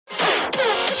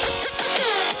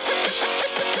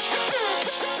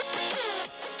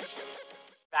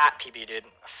fat PB, dude.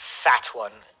 A fat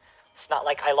one. It's not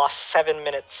like I lost 7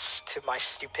 minutes to my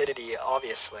stupidity,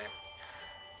 obviously.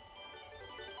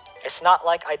 It's not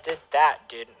like I did that,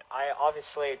 dude.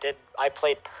 I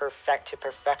played to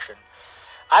perfection.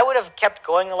 I would have kept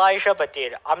going, Elijah, but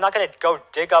dude, I'm not gonna go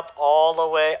dig up all the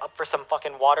way up for some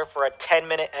fucking water for a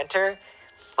 10-minute enter.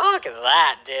 Fuck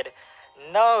that, dude.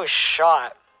 No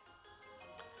shot.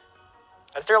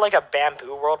 Is there like a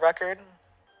bamboo world record?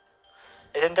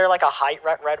 Isn't there like a height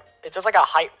it's just like a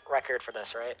height record for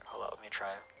this, right? Hold on, let me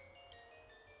try.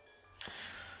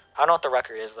 I don't know what the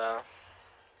record is though.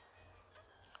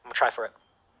 I'm gonna try for it.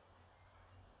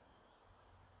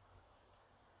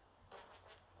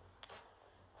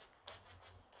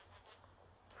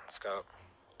 Let's go.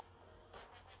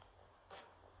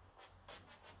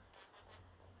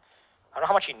 I don't know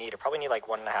how much you need. You probably need like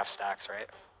 1.5 stacks, right?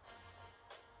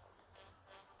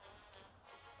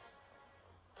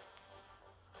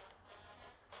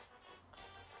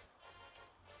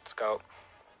 Let's go.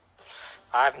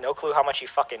 I have no clue how much you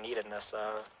fucking need in this,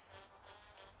 though.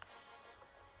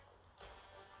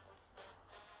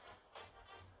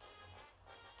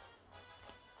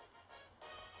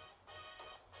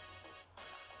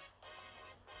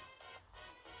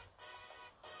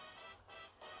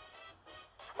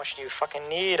 How much do you fucking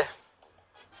need?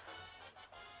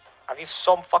 I've used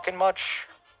so fucking much.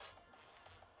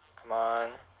 Come on.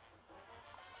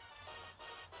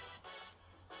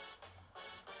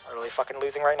 I'm really fucking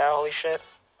losing right now, holy shit.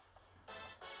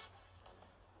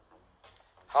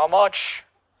 How much?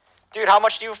 Dude, how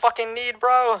much do you fucking need,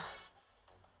 bro?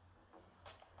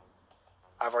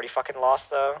 I've already fucking lost,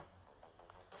 though.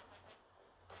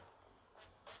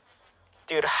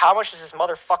 Dude, how much does this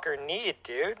motherfucker need,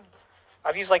 dude?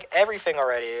 I've used, like, everything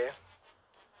already.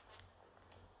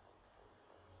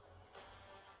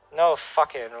 No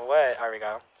fucking way. There we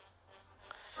go.